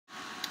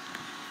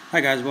Hi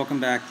guys, welcome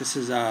back. This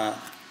is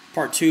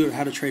part 2 of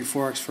how to trade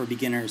Forex for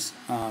beginners.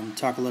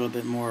 Talk a little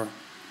bit more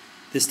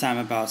this time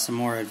about some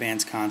more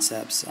advanced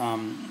concepts.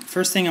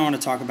 First thing I want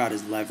to talk about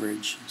is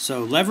leverage.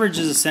 So leverage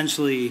is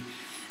essentially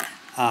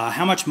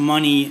how much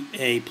money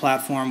a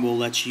platform will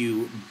let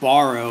you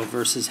borrow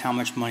versus how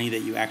much money that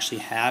you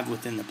actually have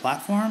within the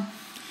platform.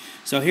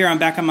 So here I'm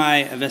back on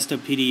my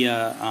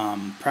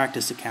Investopedia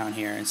practice account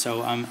here, and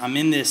so I'm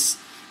in this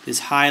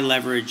high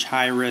leverage,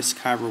 high risk,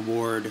 high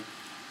reward.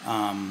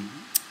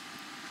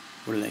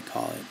 What do they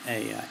call it?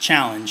 A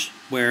challenge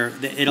where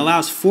it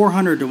allows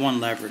 400 to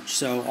 1 leverage.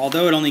 So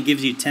although it only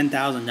gives you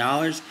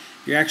 $10,000,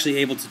 you're actually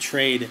able to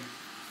trade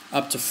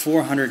up to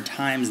 400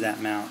 times that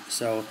amount.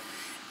 So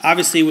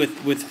obviously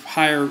with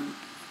higher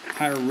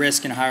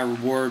risk and higher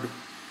reward,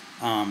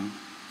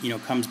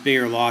 comes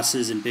bigger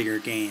losses and bigger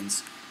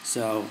gains.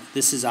 So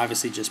this is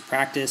obviously just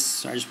practice.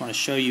 So I just want to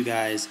show you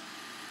guys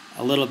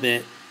a little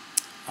bit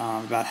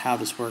about how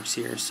this works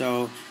here.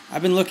 So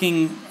I've been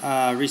looking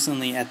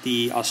recently at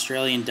the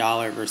Australian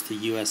dollar versus the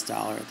US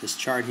dollar at this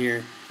chart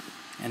here,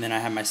 and then I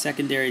have my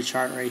secondary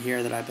chart right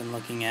here that I've been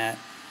looking at.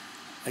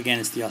 Again,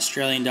 it's the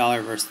Australian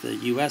dollar versus the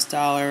US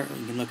dollar.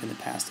 You can look in the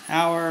past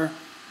hour,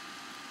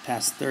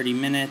 past 30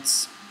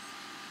 minutes,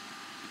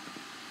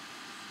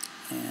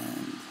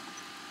 and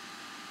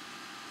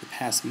the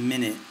past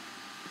minute.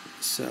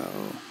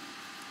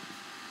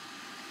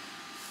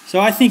 So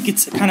I think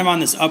it's kind of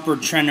on this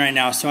upward trend right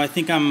now. So I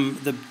think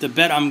the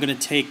bet I'm going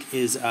to take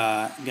is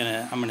I'm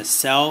going to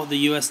sell the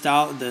US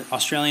dollar, the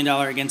Australian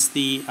dollar against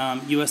the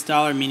US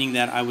dollar, meaning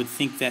that I would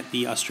think that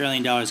the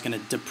Australian dollar is going to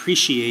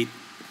depreciate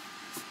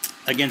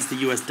against the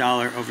US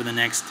dollar over the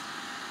next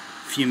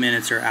few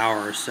minutes or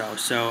hour or so.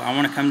 So I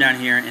want to come down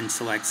here and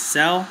select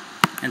sell.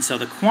 And so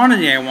the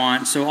quantity I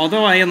want, so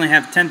although I only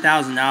have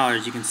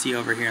 $10,000, you can see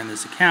over here in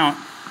this account,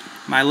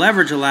 my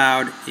leverage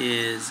allowed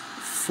is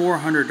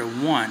 400 to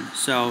 1.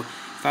 So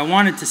if I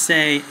wanted to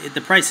say, the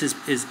price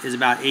is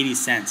about 80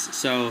 cents.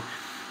 So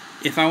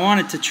if I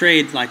wanted to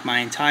trade like my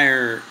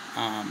entire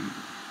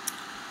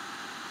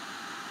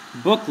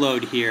book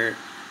load here,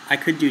 I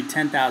could do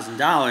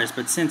 $10,000,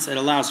 but since it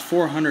allows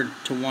 400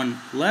 to 1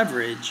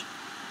 leverage,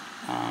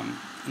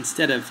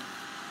 instead of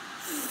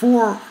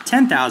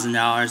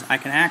 $10,000, I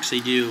can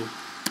actually do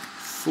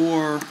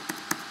 $4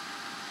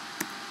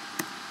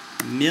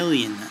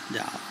 million.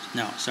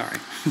 No, sorry,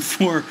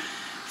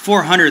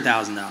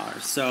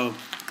 $400,000. So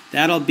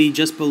that'll be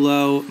just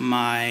below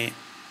my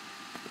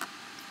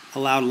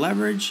allowed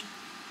leverage.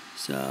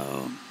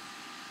 So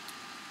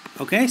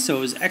okay, so it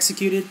was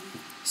executed.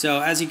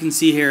 So as you can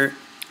see here,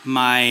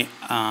 my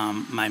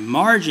my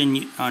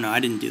margin. Oh no, I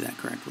didn't do that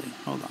correctly.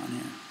 Hold on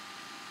here.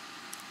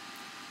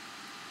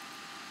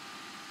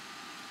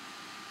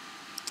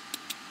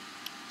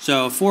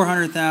 So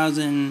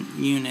 400,000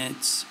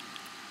 units.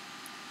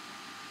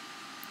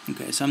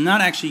 Okay, so I'm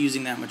not actually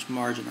using that much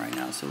margin right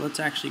now. So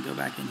let's actually go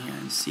back in here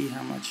and see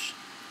how much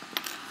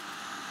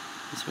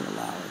this would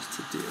allow us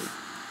to do.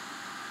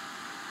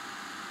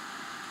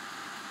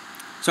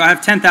 So I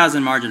have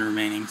 10,000 margin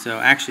remaining. So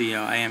actually,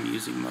 I am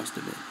using most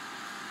of it.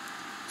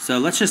 So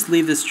let's just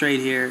leave this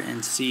trade here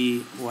and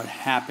see what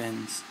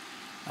happens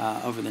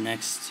over the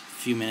next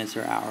few minutes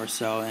or hour or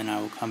so, and I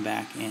will come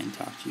back and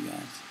talk to you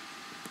guys.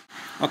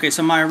 Okay,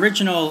 so my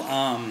original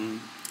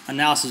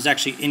analysis is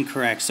actually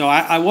incorrect. So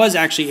I was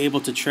actually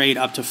able to trade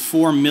up to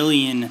 4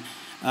 million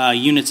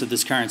units of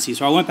this currency.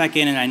 So I went back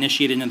in and I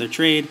initiated another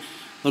trade.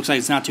 Looks like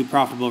it's not too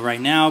profitable right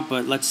now,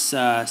 but let's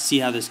see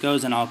how this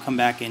goes, and I'll come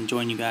back and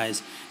join you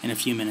guys in a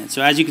few minutes.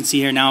 So as you can see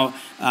here now,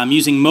 I'm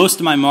using most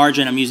of my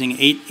margin. I'm using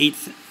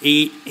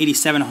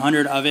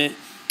 8,700 of it.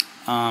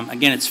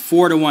 Again, it's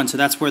 4 to 1, so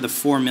that's where the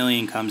 4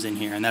 million comes in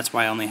here, and that's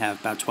why I only have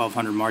about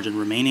 1,200 margin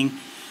remaining.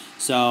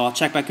 So I'll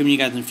check back with you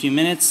guys in a few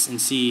minutes and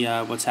see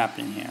what's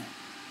happening here.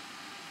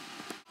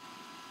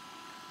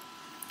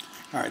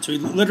 Alright, so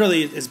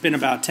literally it's been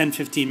about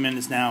 10-15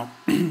 minutes now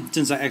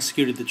since I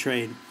executed the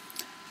trade.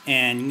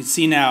 And you can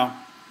see now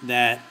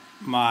that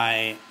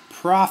my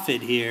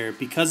profit here,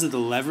 because of the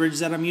leverage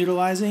that I'm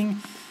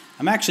utilizing,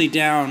 I'm actually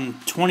down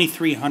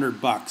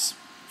 2,300 bucks.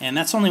 And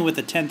that's only with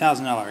a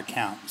 $10,000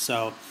 account.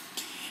 So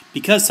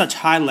because such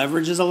high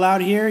leverage is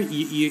allowed here,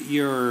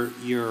 your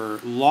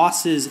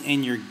losses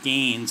and your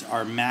gains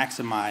are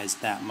maximized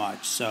that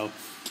much. So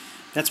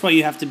that's why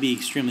you have to be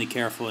extremely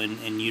careful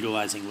in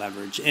utilizing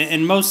leverage.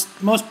 And most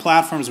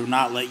platforms will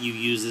not let you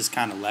use this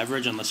kind of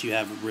leverage unless you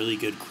have really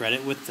good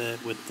credit with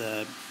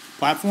the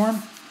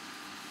platform.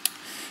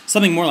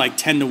 Something more like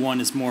 10 to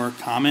 1 is more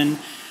common.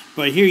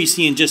 But here you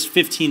see in just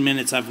 15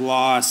 minutes I've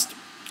lost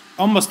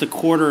almost a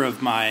quarter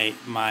of my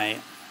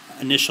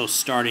initial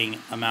starting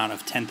amount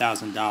of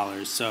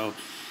 $10,000. So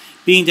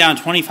being down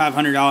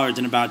 $2,500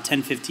 in about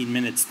 10-15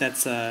 minutes, that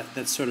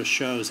sort of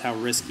shows how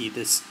risky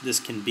this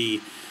can be.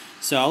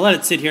 So I'll let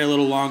it sit here a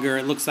little longer.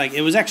 It looks like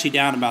it was actually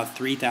down about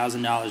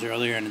 $3,000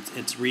 earlier, and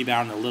it's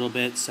rebounded a little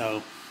bit.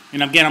 So,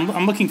 and again,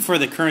 I'm looking for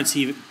the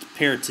currency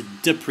pair to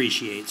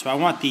depreciate. So I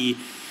want the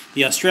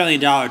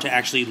Australian dollar to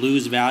actually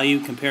lose value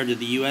compared to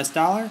the US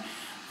dollar.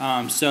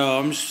 So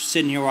I'm just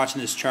sitting here watching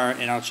this chart,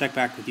 and I'll check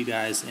back with you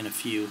guys in a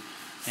few,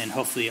 and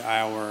hopefully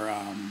our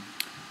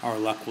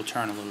luck will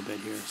turn a little bit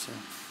here. So,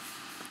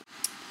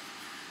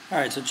 all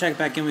right, so check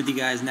back in with you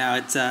guys now.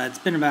 It's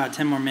been about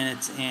 10 more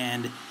minutes,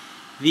 and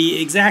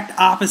the exact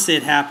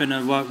opposite happened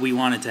of what we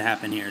wanted to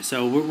happen here.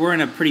 So we're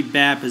in a pretty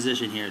bad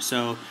position here.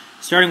 So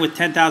starting with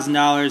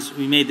 $10,000,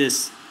 we made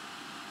this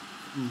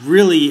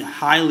really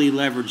highly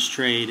leveraged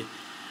trade,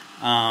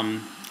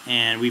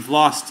 and we've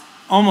lost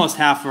almost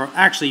half, or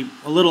actually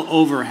a little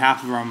over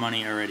half of our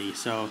money already.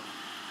 So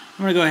I'm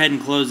going to go ahead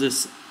and close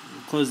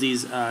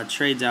these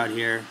trades out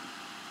here.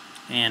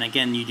 And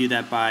again, you do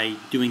that by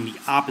doing the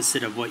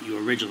opposite of what you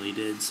originally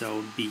did.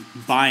 So be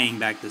buying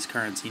back this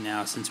currency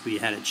now since we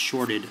had it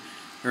shorted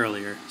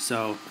earlier.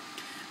 So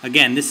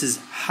again, this is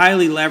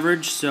highly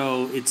leveraged,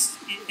 so it's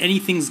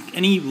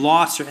any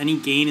loss or any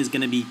gain is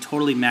going to be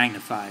totally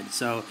magnified.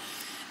 So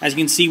as you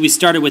can see, we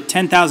started with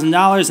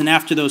 $10,000, and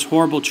after those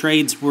horrible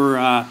trades,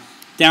 we're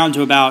down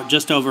to about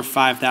just over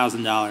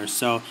 $5,000.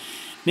 So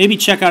maybe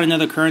check out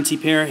another currency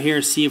pair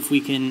here, see if we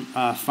can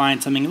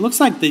find something. It looks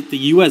like the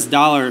U.S.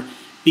 dollar,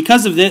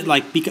 because of this,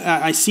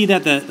 I see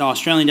that the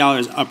Australian dollar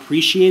is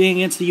appreciating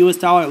against the U.S.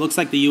 dollar. It looks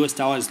like the U.S.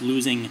 dollar is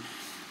losing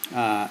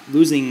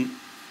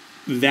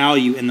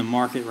value in the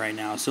market right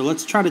now. So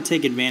let's try to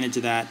take advantage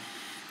of that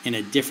in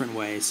a different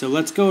way. So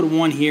let's go to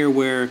one here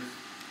where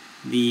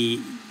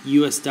the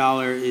U.S.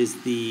 dollar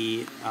is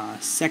the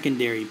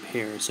secondary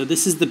pair. So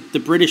this is the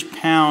British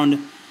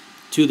pound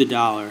to the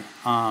dollar.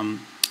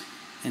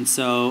 And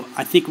so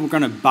I think we're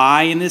going to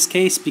buy in this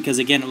case because,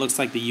 again, it looks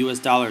like the U.S.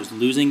 dollar is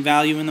losing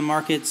value in the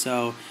market.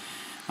 So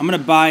I'm going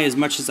to buy as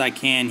much as I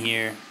can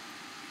here.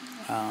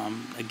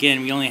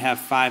 Again, we only have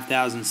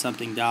 5,000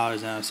 something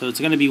dollars now. So it's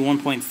going to be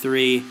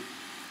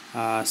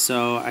 1.3.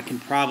 So I can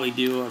probably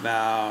do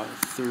about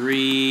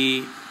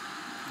 3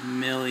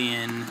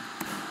 million.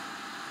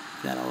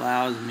 That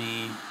allows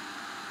me,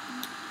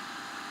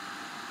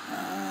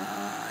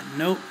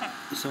 nope,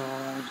 so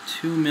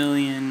 2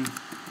 million,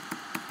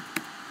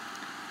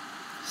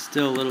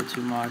 still a little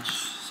too much.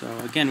 So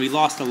again, we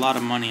lost a lot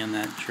of money on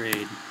that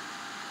trade.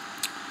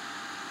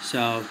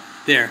 So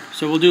there,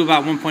 so we'll do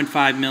about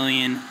 1.5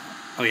 million.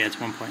 Oh yeah, it's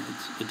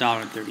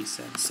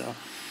 $1.30. So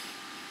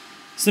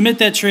submit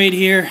that trade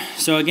here.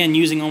 So again,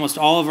 using almost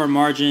all of our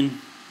margin,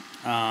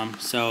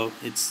 so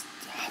it's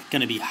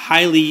going to be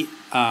highly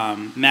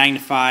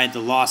magnified, the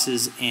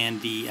losses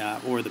and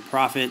or the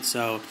profit.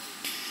 So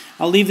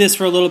I'll leave this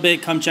for a little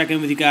bit, come check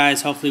in with you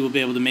guys. Hopefully we'll be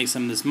able to make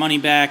some of this money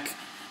back.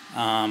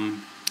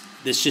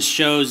 This just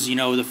shows, the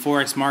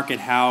Forex market,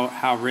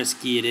 how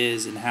risky it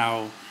is, and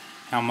how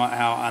on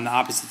the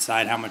opposite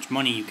side how much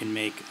money you can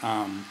make.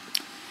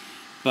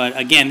 But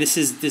again, this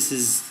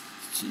is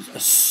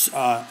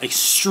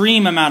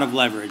extreme amount of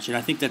leverage, and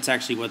I think that's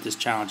actually what this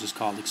challenge is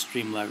called,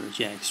 extreme leverage.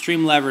 Yeah,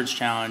 extreme leverage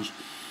challenge.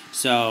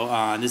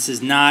 So this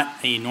is not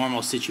a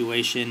normal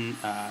situation.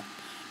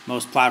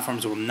 Most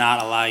platforms will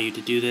not allow you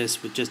to do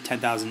this with just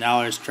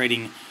 $10,000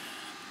 trading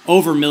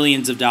over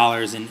millions of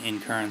dollars in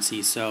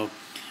currency. So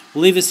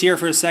we'll leave this here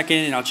for a second,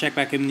 and I'll check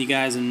back in with you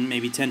guys in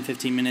maybe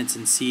 10-15 minutes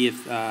and see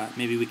if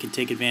maybe we can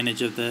take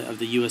advantage of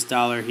the U.S.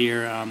 dollar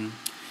here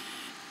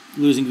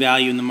losing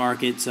value in the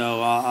market. So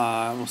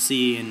we'll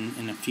see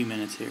in a few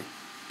minutes here.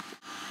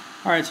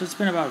 All right, so it's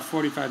been about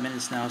 45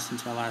 minutes now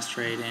since my last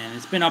trade, and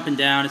it's been up and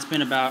down. It's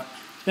been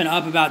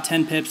up about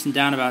 10 pips and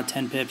down about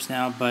 10 pips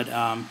now, but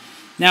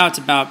now it's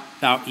about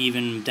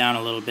even, down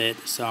a little bit.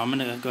 So I'm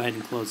going to go ahead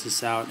and close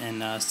this out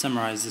and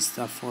summarize this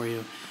stuff for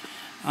you.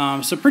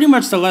 So pretty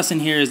much the lesson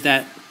here is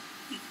that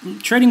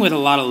trading with a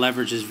lot of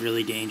leverage is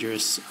really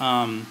dangerous.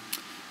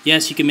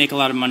 Yes, you can make a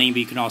lot of money, but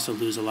you can also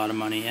lose a lot of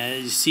money.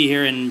 As you see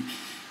here, in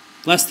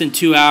less than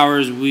 2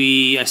 hours,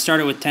 I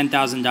started with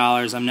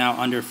 $10,000. I'm now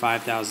under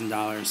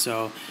 $5,000.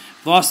 So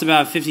I've lost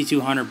about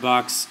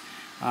 $5,200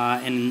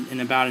 in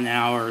about an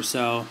hour or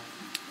so.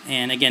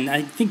 And again,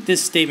 I think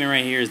this statement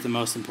right here is the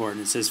most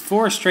important. It says,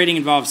 Forex trading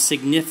involves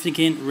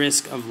significant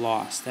risk of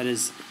loss. That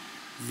is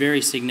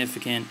very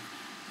significant.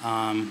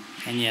 And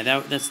yeah,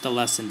 that's the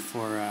lesson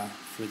for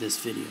this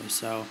video.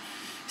 So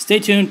stay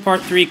tuned.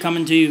 Part 3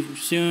 coming to you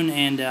soon,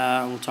 and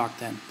we'll talk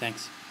then.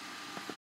 Thanks.